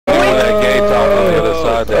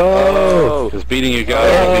god. Oh! Because beating your guy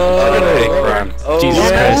is a hate crime. Jesus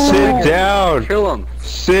Christ. Sit down! Kill him!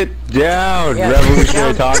 Sit down!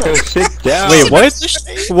 Revolutionary Taco, sit down! Wait, what?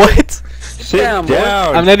 What? Sit down!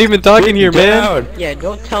 I'm not even talking here, man. Yeah,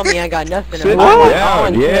 don't tell me I got nothing. Sit I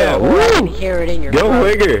down, yeah, can woo! hear it in your Go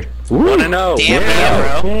throat. Wigger! Wanna know? Damn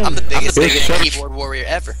Yeah. bro. I'm the biggest Big shot. keyboard warrior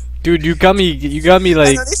ever. Dude, you got me I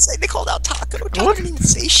like... know they called out Taco. Taco didn't even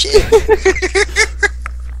say shit.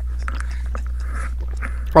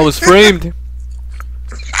 I was framed.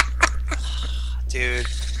 Dude.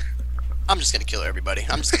 I'm just gonna kill everybody.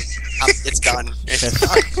 It's done. It's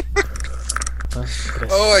done.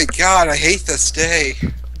 Oh my god, I hate this day.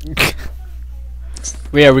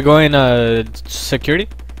 Wait, are we going, security?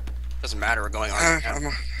 Doesn't matter, we're going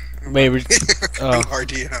RDM. Wait, we're... I'm Oh.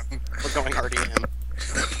 RDM. We're going RDM.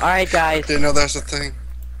 Alright, guys. Didn't know that's a thing.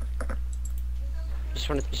 Just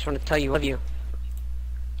wanna tell you, love you.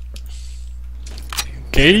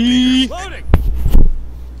 Okay.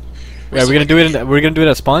 Yeah, we're gonna do it. We're gonna do it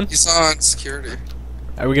at spawn. He's on security.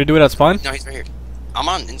 Are we gonna do it at spawn? No, he's right here. I'm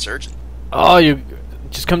on Insurgent. Oh, you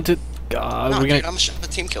just come to. No, we're dude, gonna. I'm gonna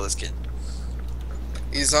team kill this kid.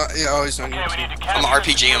 He's on. Yeah, oh, he's on YouTube. I'm gonna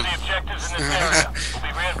RPG him.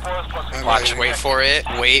 Watch, wait for it.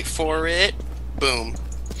 Wait for it. Boom.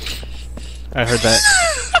 I heard that.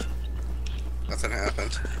 Nothing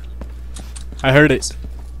happened. I heard it.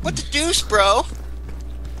 What the deuce, bro?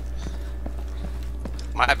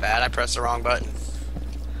 My bad, I pressed the wrong button.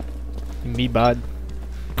 Me bad.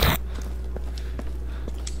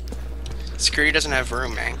 Security doesn't have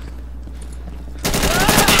room, man.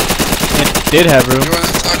 It did have room. You wanna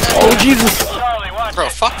talk? Oh Jesus! Bro,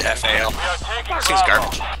 fuck that fail. This thing's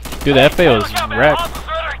garbage. Dude, that fail is wrecked.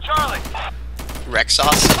 Wreck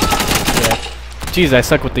sauce? Yeah. Jeez, I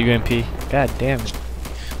suck with the UMP. God damn it.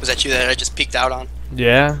 Was that you that I just peeked out on?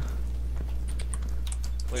 Yeah.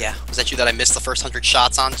 Yeah. Was that you that I missed the first 100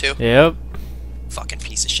 shots onto? Yep. Fucking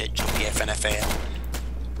piece of shit, GPFNFA.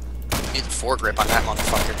 Need the foregrip on that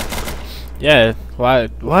motherfucker. Yeah. Why?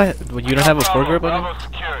 What? You don't have a foregrip on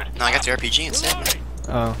it? No, I got the RPG instead. Man.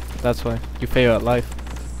 Oh, that's why. You fail at life.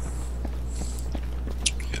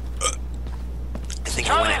 I think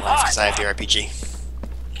I win it life because I have the RPG.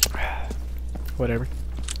 Whatever.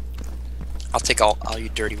 I'll take all you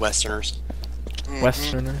dirty Westerners.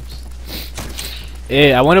 Westerners.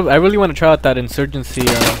 Yeah, I really want to try out that Insurgency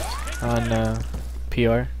on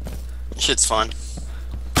PR. Shit's fun.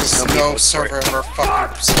 Just no server ever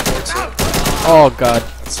fucking supports it. Oh god.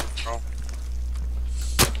 That's a problem.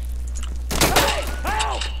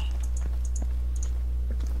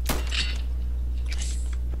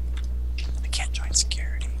 I can't join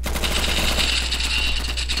security.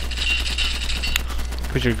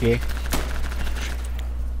 Cause you're gay.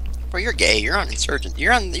 Bro, you're gay. You're on Insurgent.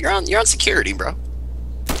 You're on security, bro.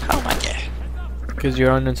 How am I gay? Cause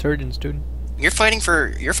you're on Insurgents, dude. You're fighting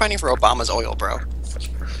for Obama's oil, bro.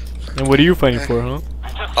 And what are you fighting for, huh?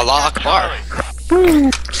 Allah Akbar.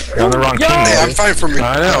 You're on the wrong team, Hey, I'm dude. fine for me.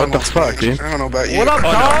 I know, what the fuck, dude? I don't know about you. What up,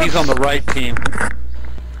 dog? He's on the right team.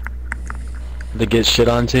 The get shit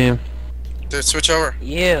on team. Dude, switch over.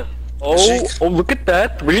 Yeah. Oh, oh, look at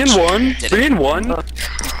that. 3 and 1. 3 and 1. Alright.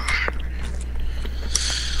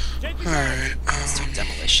 Let's do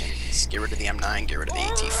demolitions. Get rid of the M9. Get rid of the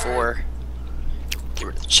AT4. Get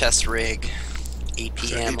rid of the chest rig.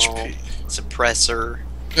 AP ammo. HP. Suppressor.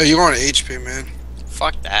 No, you want an HP, man.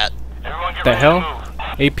 Fuck that. The hell?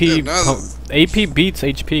 AP Dude, no, AP beats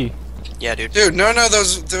HP. Yeah, dude. Dude, no,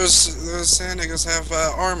 those sand niggas have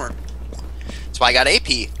armor. That's why I got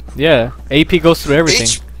AP. Yeah. AP goes through everything.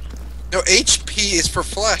 No, HP is for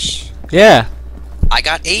flesh. Yeah. I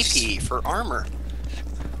got AP for armor.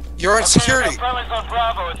 You're on security.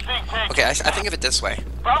 Okay, I think of it this way.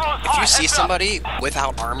 If you see somebody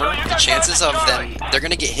without armor, the chances of them, they're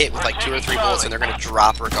gonna get hit with like 2 or 3 bullets and they're gonna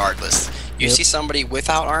drop regardless. You Yep. see somebody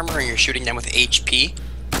without armor and you're shooting them with HP,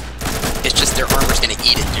 it's just their armor's gonna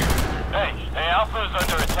eat it, dude.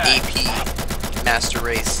 AP, Master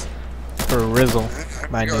Race. For Rizzle. I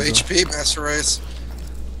My go nizzle. HP, Master Race.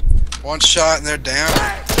 One shot and they're down.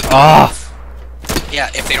 Ah!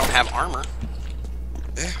 Yeah, if they don't have armor.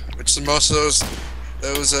 Yeah, which most of those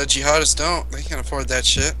jihadists don't. They can't afford that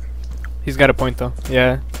shit. He's got a point though.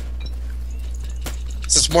 Yeah.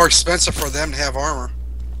 It's more expensive for them to have armor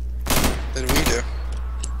than we do.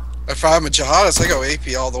 If I'm a jihadist, I go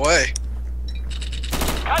AP all the way.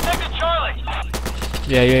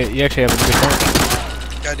 Yeah, you actually have a good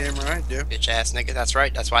point. Goddamn right, dude. Bitch ass nigga, that's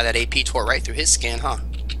right. That's why that AP tore right through his skin, huh?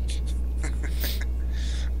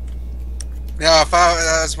 Now, if I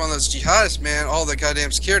was one of those jihadists, man, all the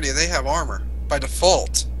goddamn security, they have armor by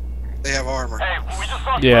default. they have armor. Hey, we just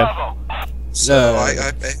lost Yeah. Bravo. So I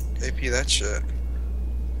AP that shit.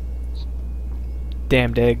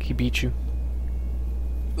 Damn, Dag, he beat you.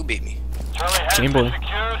 Who beat me? Charlie has Game been Boy.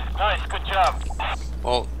 secured. Nice, good job.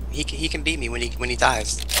 Well, he can beat me when he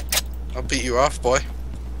dies. I'll beat you off, boy.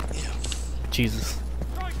 Jesus.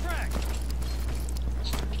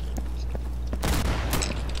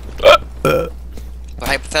 But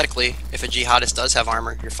hypothetically, if a jihadist does have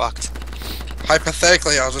armor, you're fucked.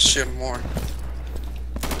 Hypothetically, I'll just shoot him more.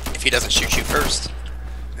 If he doesn't shoot you first.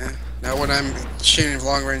 Yeah. Now when I'm shooting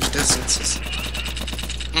long range distances.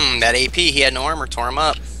 That AP, he had no armor, tore him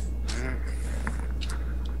up.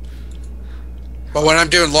 But when I'm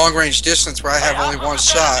doing long range distance where I have only one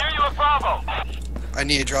shot, Near you at Bravo. I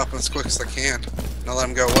need to drop him as quick as I can. Not let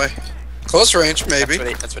him go away. Close range, maybe.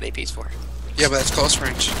 That's what AP's for. Yeah, but that's close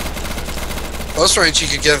range. Close range, you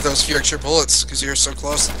could get those few extra bullets because you're so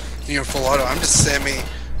close. And you're full auto. I'm just semi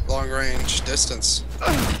long range distance.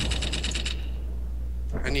 I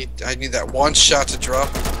need that one shot to drop.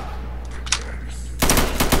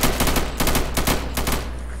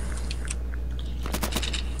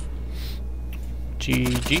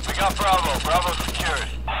 GG. We got Bravo. Bravo secured.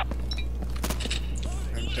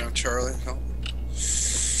 I'm down, Charlie. Help.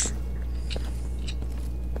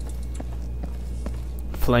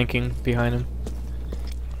 Flanking behind him.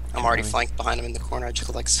 I'm already flanked behind him in the corner. I just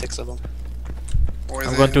killed like 6 of them.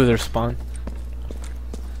 I'm going through their spawn.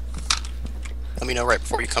 Let me know right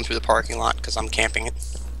before you come through the parking lot, because I'm camping it.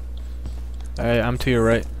 Alright, I'm to your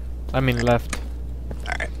right. I mean left.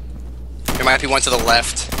 Alright. There might be one to the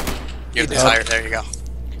left. You're the tire. There you go.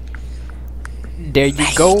 There you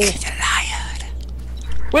go.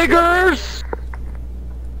 Wiggers!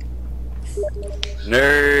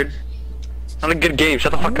 Nerd. Not a good game.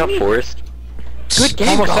 Shut the fuck up, Forrest. Good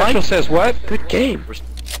game, Homosexual guys. says what? Good game.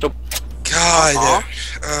 God,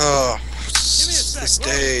 this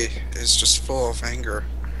day is just full of anger.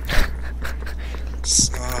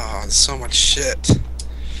 There's so much shit.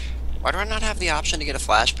 Why do I not have the option to get a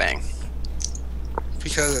flashbang?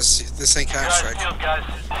 Because this ain't Guys, Counter-Strike. shield,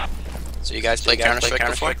 guys. So you guys played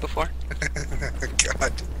Counter-Strike before?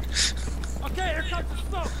 God, Okay, here comes the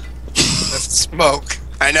smoke. that's smoke.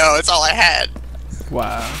 I know, it's all I had.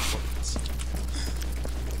 Wow.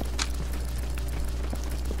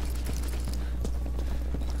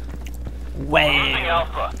 Losing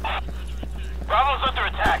Alpha. Bravo's under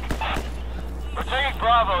attack. We're taking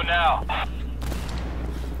Bravo now. I'm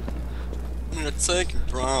gonna take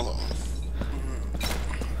Bravo.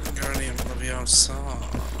 Guardian Leviosa.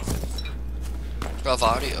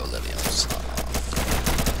 Bravadio Leviosa.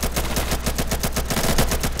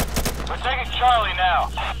 We're taking Charlie now.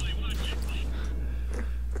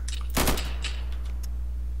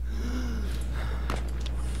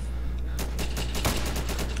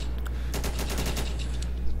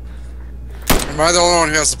 Am I the only one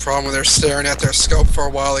who has the problem where they're staring at their scope for a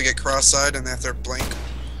while, they get cross-eyed, and they have their blink?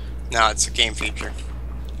 No, it's a game feature.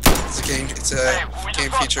 It's a game. It's a Hey, we game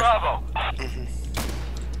just lost feature. Bravo.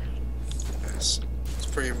 Yes. It's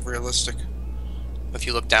pretty realistic. If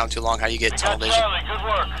you look down too long, how you get We tunnel got vision? Charlie, good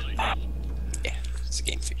work. Yeah, it's a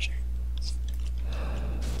game feature.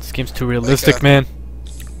 This game's too realistic, Like, man.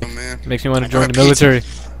 Oh man. Makes me want to I join got the military.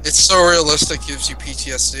 It's so realistic, gives you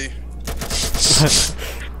PTSD.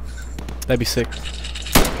 That'd be sick.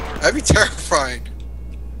 That'd be terrifying.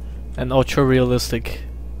 An ultra realistic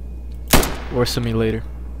war simulator.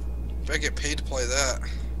 If I get paid to play that.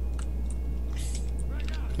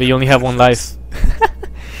 But you only have one life.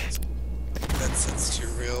 That's too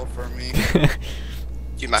real for me.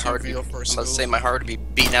 Dude, my Too heart. I'm real for about to say school. my heart would be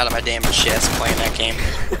beating out of my damn chest playing that game.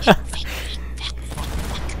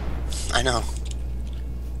 I know.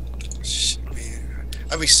 Shit, man.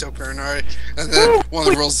 I'd be so paranoid. And then one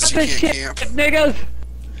of the rules is you can't camp. Niggas!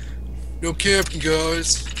 No camping,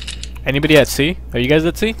 guys. Anybody at sea? Are you guys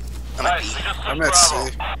at sea? I'm at Guys, B. we just took I'm at Bravo.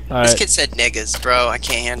 sea. This Alright. kid said niggas, bro. I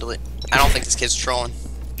can't handle it. I don't think this kid's trolling.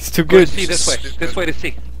 It's too Go good. to see this way. This way to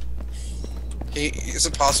see. Is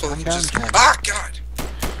it possible that he down, just... guys. Ah, God!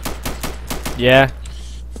 Yeah.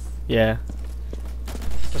 Yeah.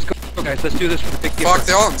 Let's go, guys. Let's do this for the big Fuck,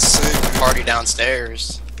 they all in sea, man. Party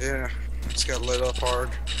downstairs. Yeah. Just got lit up hard.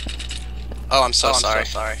 Oh, I'm so sorry.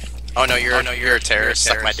 Oh no, you're a terrorist.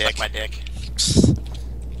 Suck my dick.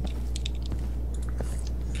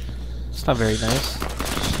 It's not very nice.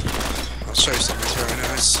 I'll show you something that's very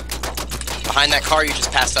nice. Behind that car you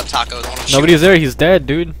just passed up, Taco. Nobody's there. He's dead,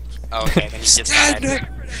 dude. Oh, okay, then he He's gets dead, died. Nick!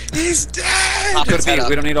 He's dead! Pop Let's his go head to B. up.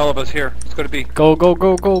 We don't need all of us here. Let's go to B. Go, go,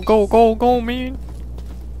 go, go, go, go, go, man.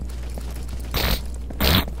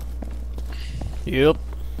 Yep.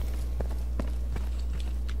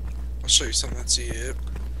 show you something that's it.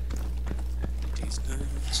 These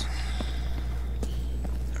nuts.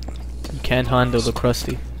 You can't handle the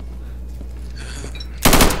crusty.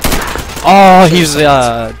 Oh, he's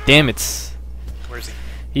damn it. Where is he?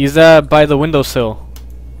 He's by the windowsill.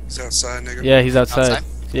 He's outside, nigga. Yeah, he's outside. Outside?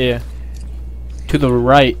 Yeah. To the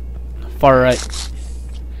right. Far right.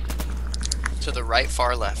 To the right,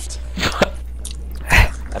 far left.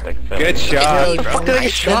 Good shot. What did I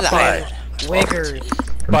get shot by? Wiggers.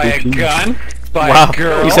 By a gun? By Wow, a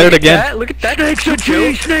girl? he said it again. Look at that. Snakes are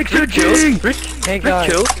G! Snakes are G! Hey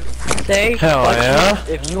guys, stay Hell yeah.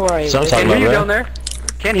 if you are a So I'm wigger. talking Can't hear you about down there.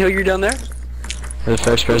 Can't hear you down there. the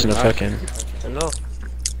first person to fucking. Hello.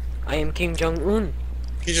 I am Kim Jong-un.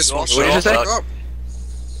 He just What wants did you to say?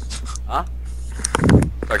 up.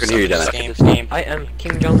 I can hear you down This there. game. I am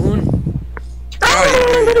Kim Jong-un.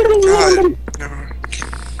 God.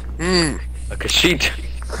 No. A Kashid.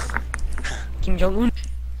 Kim Jong-un.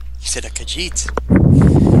 He said a Khajiit.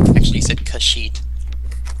 Actually, he said Kashid.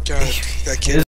 God, that kid.